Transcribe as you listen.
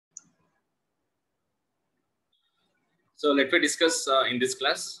So let me discuss in this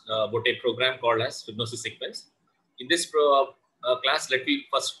class about a program called as Fibonacci sequence. In this class, let me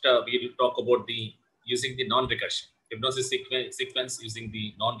first we will talk about the using the non-recursion Fibonacci sequence using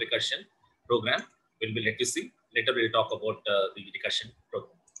the non-recursion program. Let you see. Later we'll talk about the recursion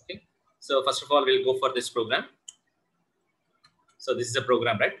program. Okay. So first of all, we'll go for this program. So this is a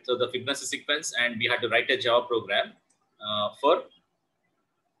program, right? So the Fibonacci sequence, and we had to write a Java program for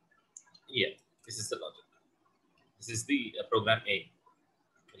here. This is the logic. This is the program A.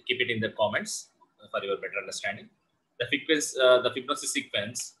 We'll keep it in the comments for your better understanding. The Fibonacci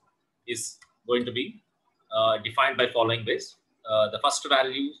sequence is going to be defined by following ways. The first two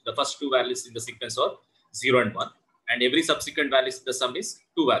values in the sequence are 0 and 1, and every subsequent value in the sum is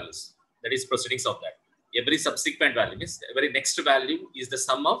 2 values. That is proceedings of that. Every subsequent value means every next value is the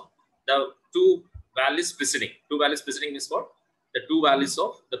sum of the two values preceding. Two values preceding is what? The two values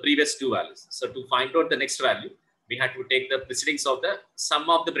of the previous two values. So to find out the next value, we had to take the precedings of the sum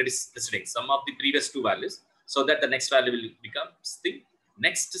of the precedings, sum of the previous two values, so that the next value will become the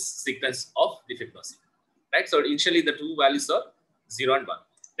next sequence of the Fibonacci. Right? So initially the two values are 0 and 1.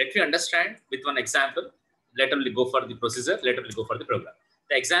 Let me understand with one example. Later we'll go for the procedure. Later we'll go for the program.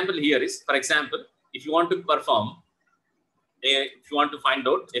 The example here is, for example, if you want to find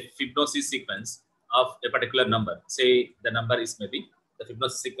out a Fibonacci sequence of a particular number, say the number is maybe the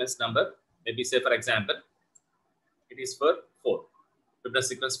Fibonacci sequence number, maybe say for example, it is for 4, Fibonacci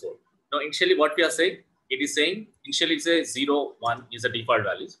sequence 4. Now initially what we are saying, it is saying initially it's a 0, 1 is the default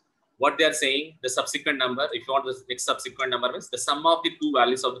values. What they are saying, the subsequent number, if you want the next subsequent number means the sum of the two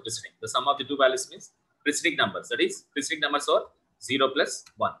values of the preceding. The sum of the two values means preceding numbers. That is preceding numbers are 0 plus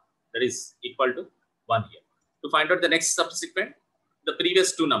 1. That is equal to 1 here. To find out the next subsequent, the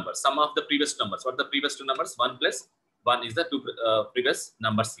previous two numbers, sum of the previous numbers. What are the previous two numbers? 1 plus 1 is the two previous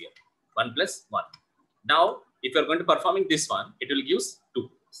numbers here. 1 plus 1. Now, if you are going to performing this one, it will give 2.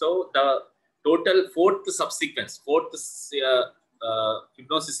 So the total fourth subsequence, fourth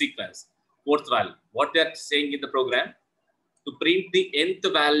Fibonacci sequence, fourth value. What they are saying in the program, to print the nth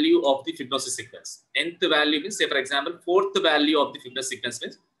value of the Fibonacci sequence. Nth value means, say for example, fourth value of the Fibonacci sequence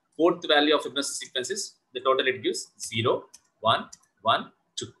means, fourth value of Fibonacci sequence is, the total it gives 0, 1, 1,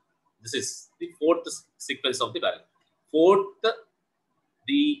 2. This is the fourth sequence of the value. Fourth,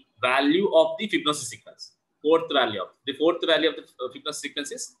 the value of the Fibonacci sequence. The fourth value of the Fibonacci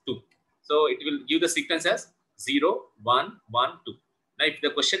sequence is 2. So it will give the sequence as 0, 1, 1, 2. Now, if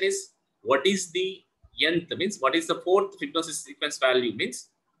the question is, what is the nth, means what is the fourth Fibonacci sequence value, means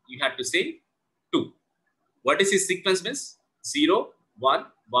you have to say 2. What is his sequence means 0, 1,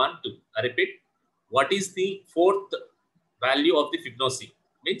 1, 2. I repeat, what is the fourth value of the Fibonacci,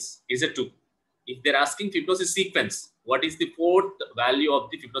 means is a 2. If they're asking Fibonacci sequence, what is the fourth value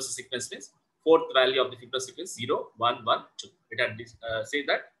of the Fibonacci sequence means fourth value of the Fibonacci sequence 0, 1, 1, 2. It had say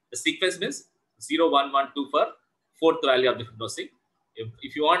that the sequence means 0, 1, 1, 2 for fourth value of the Fibonacci.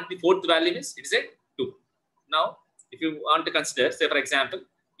 If you want the fourth value means it is a 2. Now, if you want to consider, say for example,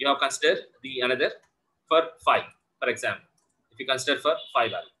 you have considered the another for 5, for example. If you consider for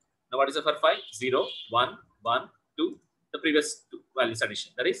 5 value. Now, what is the for 5? 0, 1, 1, 2, the previous two values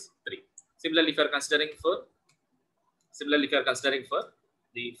addition, that is 3. Similarly, if you are considering for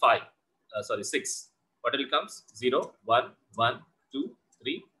the 6, what will comes? 0, 1, 1, 2,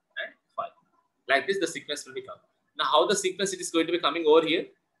 3, and 5. Like this, the sequence will become. Now, how the sequence it is going to be coming over here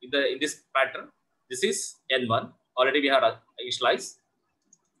in this pattern? This is N1. Already we have initialized.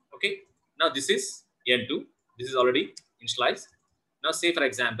 Okay. Now this is N2. This is already initialized. Now, say for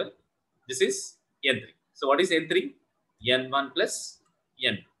example, this is N3. So what is N3? N1 plus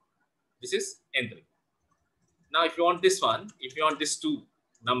N2. This is N3. Now, if you want this one, if you want this two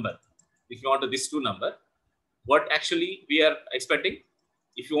number, what actually we are expecting?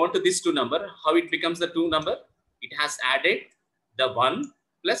 If you want this two number, how it becomes the two number? It has added the 1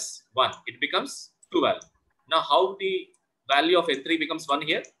 plus 1. It becomes 2 value. Now, how the value of N3 becomes 1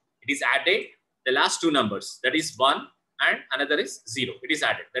 here? It is added the last two numbers. That is 1 and another is 0. It is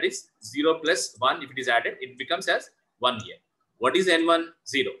added. That is 0 plus 1. If it is added, it becomes as 1 here. What is N1?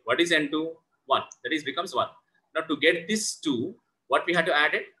 0. What is N2? 1. That is becomes 1. Now, to get this 2, what we had to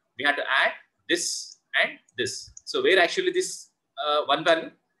add it? We had to add this and this. So, where actually this 1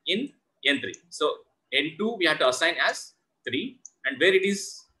 value? In N3. So, N2 we have to assign as 3, and where it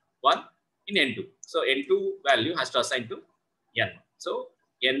is 1? In N2. So, N2 value has to assign to N1. So,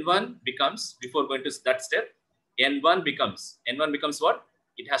 N1 becomes, before going to that step, N1 becomes what?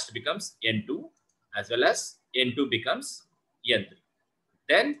 It has to becomes N2, as well as N2 becomes N3.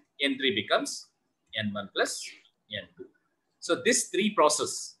 Then N3 becomes N1 plus N2. So this three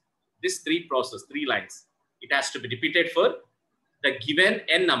lines, it has to be repeated for the given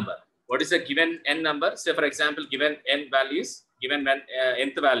n number. What is the given n number? Say for example, given n values, given when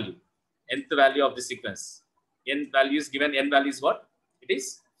nth value of the sequence. N values given, n value is what? It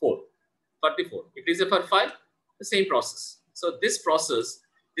is 4. 44. If it is for 5, the same process. So this process,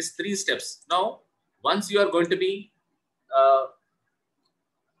 these 3 steps. Now, once you are going to be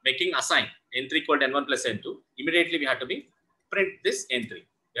making assign n3 equal to n1 plus n2, immediately we have to be print this n3.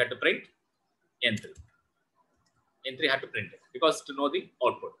 We have to print n3. N3 have to print it because to know the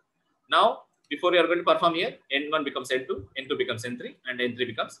output. Now, before you are going to perform here, n1 becomes n2, n2 becomes n3, and n3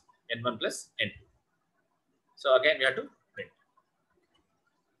 becomes n1 plus n2. So again, we have to print.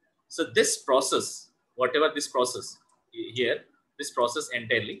 So this process, whatever this process here, this process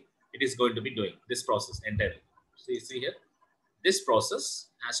entirely, it is going to be doing this process entirely. So you see here, this process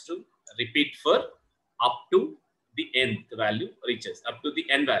has to repeat for up to the nth value reaches, up to the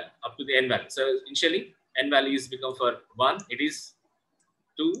n value, up to the n value. So initially, n value is become for 1, it is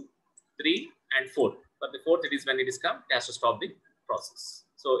 2, 3, and 4. For the 4th, it is when it is come, it has to stop the process.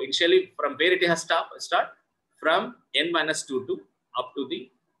 So initially, from where it has start from n minus 2 to up to the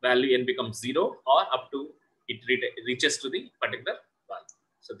value n becomes 0 or up to it reaches to the particular value.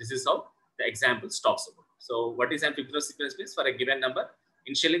 So this is how the example talks about. So what is an Fibonacci sequence means? For a given number,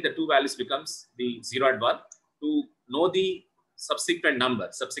 initially the 2 values becomes the 0 and 1. To know the subsequent number,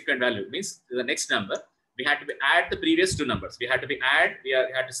 subsequent value means the next number, we had to be add the previous 2 numbers. We had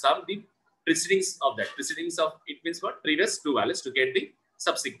to sum the precedings of that. Precedings of it means what? Previous 2 values to get the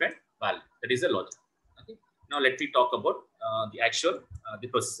subsequent value. That is the logic. Okay. Now let me talk about the actual the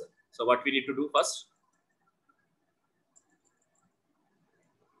processor. So what we need to do first?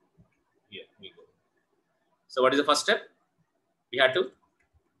 Here we go. So what is the first step? We have to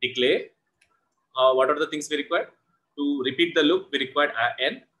declare what are the things we require. To repeat the loop, we require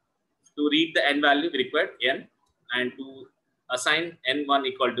n. To read the n value, we require n. And to assign n1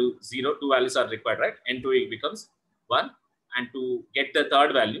 equal to 0, 2 values are required, right? n2 becomes 1. And to get the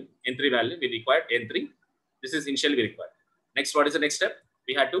third value, n3 value, we require n3. This is initially we required. Next, what is the next step?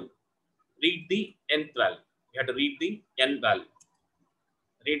 We have to read the nth value. We have to read the n value.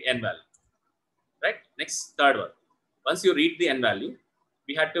 Read n value. Right? Next, third one. Once you read the n value,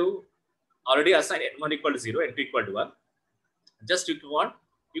 we have to already assign n1 equal to 0, n2 equal to 1. Just if you want,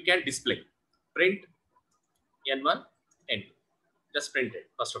 you can display. Print n1, n2. Just print it,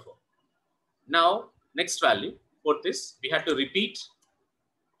 first of all. Now, next value, for this, we have to repeat.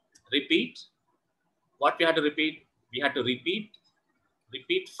 What we have to repeat? We have to repeat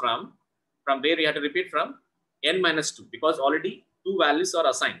from where we have to repeat from n minus 2, because already 2 values are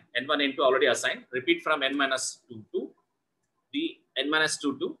assigned. n1, n2 already assigned. Repeat from n minus 2 to the n minus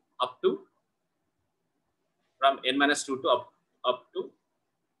 2 to up to, from n minus 2 to up to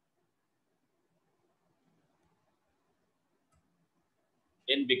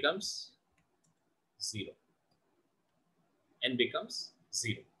n becomes 0. N becomes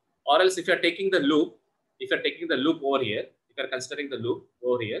 0. Or else if you are taking the loop, over here, if you are considering the loop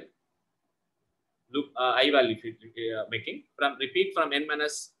over here, loop I value if you are making, from repeat from n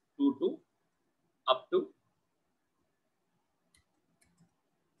minus 2 to up to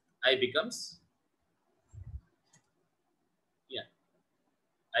I becomes,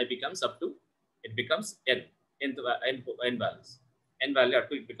 I becomes up to, it becomes n values. N value up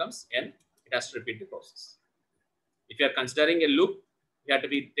to it becomes n, it has to repeat the process. If you are considering a loop, you have to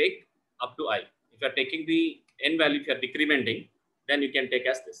be take up to I. If you are taking the n value, if you are decrementing, then you can take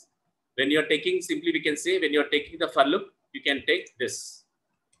as this. When you are taking, simply we can say, when you are taking the for loop, you can take this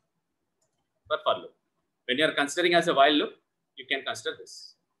for loop. When you are considering as a while loop, you can consider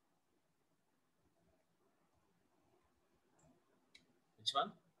this. Which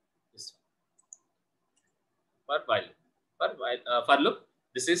one? This one. For while. For loop,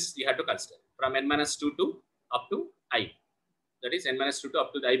 this is you have to consider from n minus 2 to up to I. That is n minus 2 to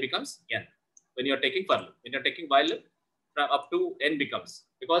up to the I becomes n. When you are taking for loop, when you are taking while loop, from up to n becomes,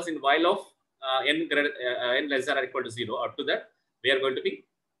 because in while of n less than or equal to 0, up to that we are going to be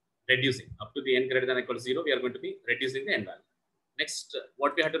reducing. Up to the n greater than or equal to 0, we are going to be reducing the n value. Next,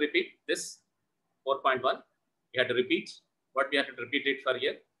 what we have to repeat? This 4.1, we have to repeat. What we have to repeat it for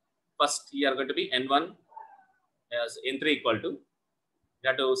here? First, we are going to be n1 as n3 equal to, you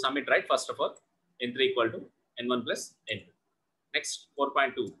have to sum it right first of all, n3 equal to n1 plus n2. Next,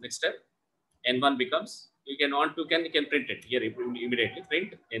 4.2, next step, n1 becomes, you can print it here immediately,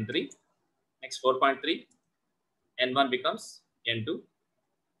 print n3. Next, 4.3, n1 becomes n2.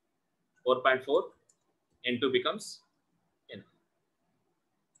 4.4, n2 becomes n.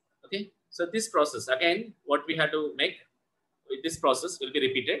 Okay, so this process, again, what we have to make, this process will be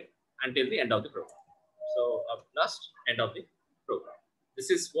repeated until the end of the program. So last end of the program. This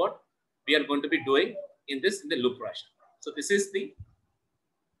is what we are going to be doing in the loop progression. So this is the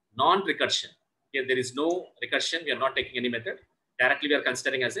non-recursion. Here there is no recursion. We are not taking any method. Directly we are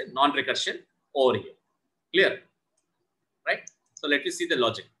considering as a non-recursion over here. Clear? Right? So let me see the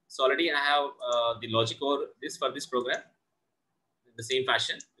logic. So already I have the logic over this for this program in the same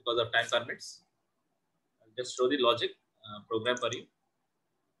fashion because of time permits. I'll just show the logic program for you.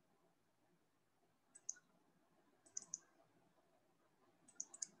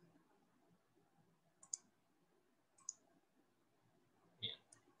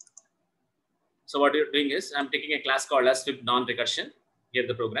 So what you're doing is I'm taking a class called as Fib non-recursion. Here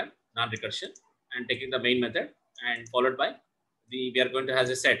the program non-recursion and taking the main method and followed by we are going to have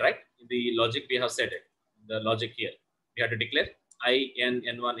a set, right? In the logic we have set it. The logic here we have to declare I, N,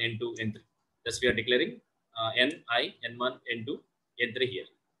 N1, N2, N3. Thus we are declaring N, I, N1, N2, N3 here,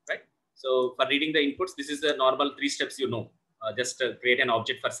 right? So for reading the inputs, this is the normal 3 steps you know. Just create an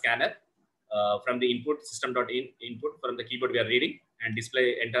object for scanner. From the input system.input from the keyboard we are reading and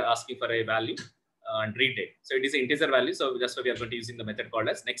display enter asking for a value and read it. So it is an integer value. So that's why we are going to using the method called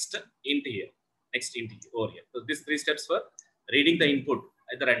as next int here, next int over here. So these 3 steps for reading the input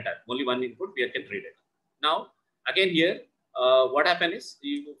at the runtime. Only one input we can read it. Now again here, what happened is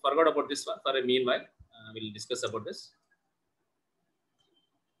you forgot about this one for a meanwhile. We'll discuss about this.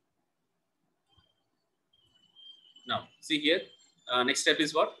 Now see here. Next step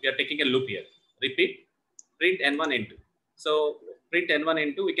is what? We are taking a loop here. Repeat, print N1, N2. So print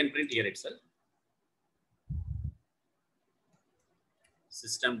N1, N2, we can print here itself.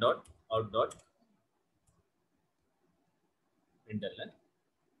 System.out.println.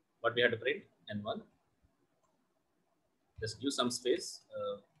 What we have to print? N1. Just give some space.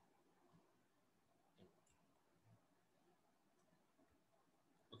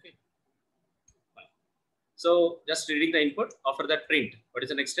 Okay. Fine. So just reading the input. After that, print. What is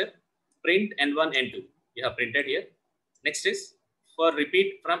the next step? Print N1, N2. We have printed here. Next is for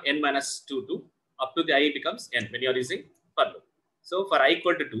repeat from N minus 2 to up to the I becomes N when you are using for loop. So for I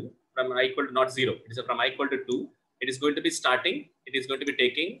equal to 2, from I equal to not 0, it is from I equal to 2, it is going to be starting, it is going to be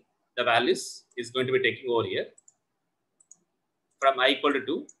taking the values, is going to be taking over here. From I equal to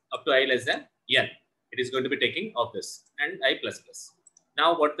 2 up to I less than N, it is going to be taking of this and I plus plus.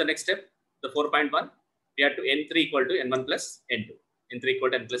 Now what the next step? The 4.1, we have to N3 equal to N1 plus N2. N3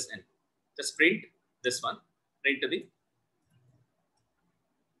 equal to N plus N2. Just print this one, print to the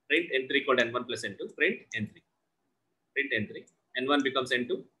print N3 equal to N1 plus N2, print N3. Print N3, N1 becomes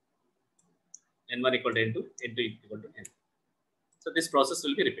N2, N1 equal to N2, N2 equal to N3. So this process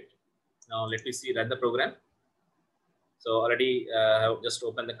will be repeated. Now let me see, run the program. So already I have just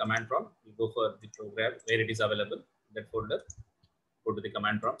opened the command prompt. We go for the program where it is available in that folder. Go to the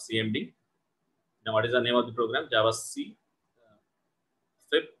command prompt, CMD. Now what is the name of the program? Java C,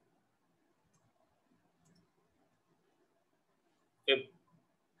 Fib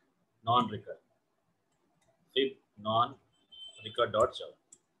non-recur. Fib non-recur.java.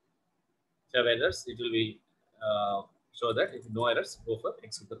 If you have errors, it will be show that. If no errors, go for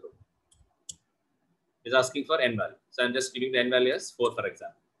execute the program. Is asking for n value. So I'm just giving the n value as 4, for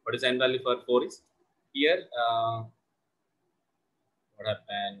example. What is n value for 4 is here. What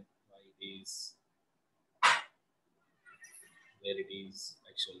happened? Why it is where it is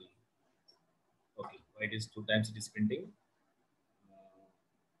actually okay. Why it is 2 times it is printing?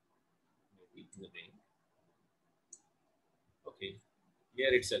 Maybe in the main. Okay,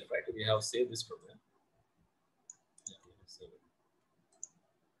 here itself, right? We have saved this program. Yeah, we have saved it.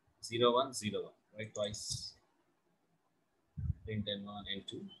 0 1 0 1. Right, twice. Print N1,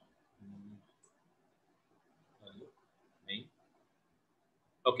 N2. Main.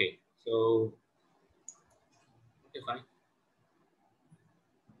 Okay, so okay, fine.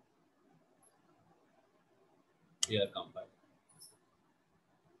 Here compile.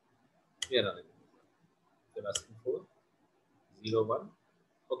 Here are they're asking for 0 1.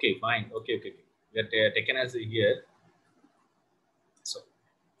 Okay, fine. Okay. We are taken as here. So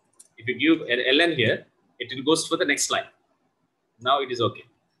if you give an ln here, it will goes for the next line. Now it is okay.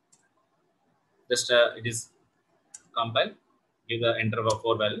 Just it is compile, give the enter of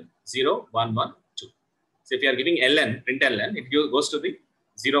 4 value 0 1 1 2. So if you are giving ln, print ln, it goes to the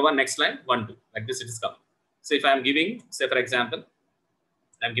 0 1 next line 1 2. Like this it is coming. So if I am giving, say for example,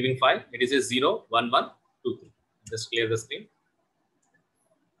 I am giving 5, it is a 0 1 1 2 3. Just clear the screen.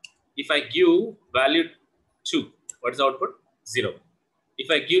 If I give value 2, what is the output? 0. If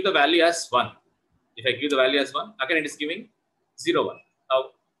I give the value as 1, again it is giving 0 1.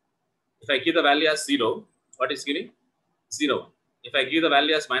 Now, if I give the value as 0, what is giving? 0 1. If I give the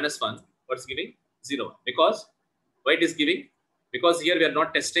value as -1, what is giving? 0, 1. Because why it is giving? Because here we are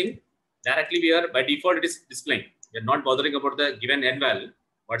not testing directly. We are by default it is displaying. We are not bothering about the given n value.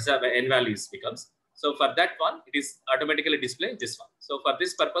 What's the n value is becomes. So for that one, it is automatically displaying this one. So for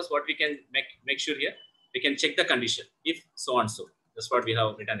this purpose, what we can make sure here, we can check the condition if so and so. That's what we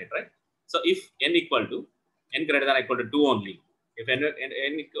have written it, right? So if n equal to n greater than or equal to 2 only, if n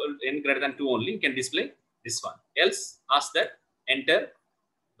equal n greater than 2 only, you can display this one. Else ask that enter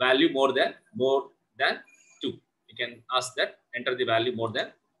value more than 2. You can ask that enter the value more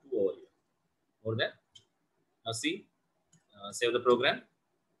than 2 over here. More than 2. Now see, save the program,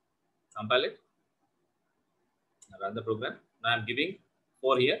 compile it, run the program. Now I'm giving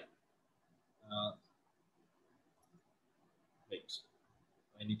 4 here. Wait,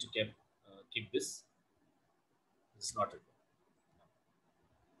 I need to keep this. This is not required.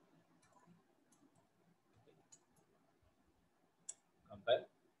 Compile.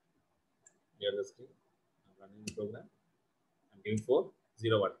 Clear the screen. I'm running the program. I'm giving 4,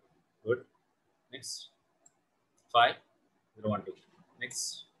 0, 1. Good. Next. 5, 0, 1, 2.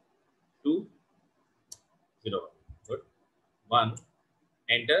 Next. 2, 0, 1. Good. 1.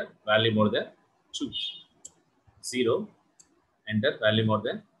 Enter value more than 2. 0. Enter value more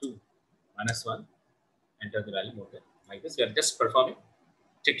than 2. Minus 1. Enter the value more than. Like this. We are just performing,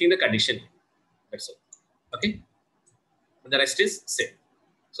 checking the condition. That's all. Okay. The rest is same.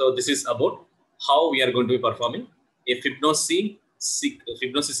 So this is about how we are going to be performing a Fibonacci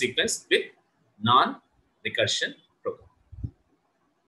sequence with non-recursion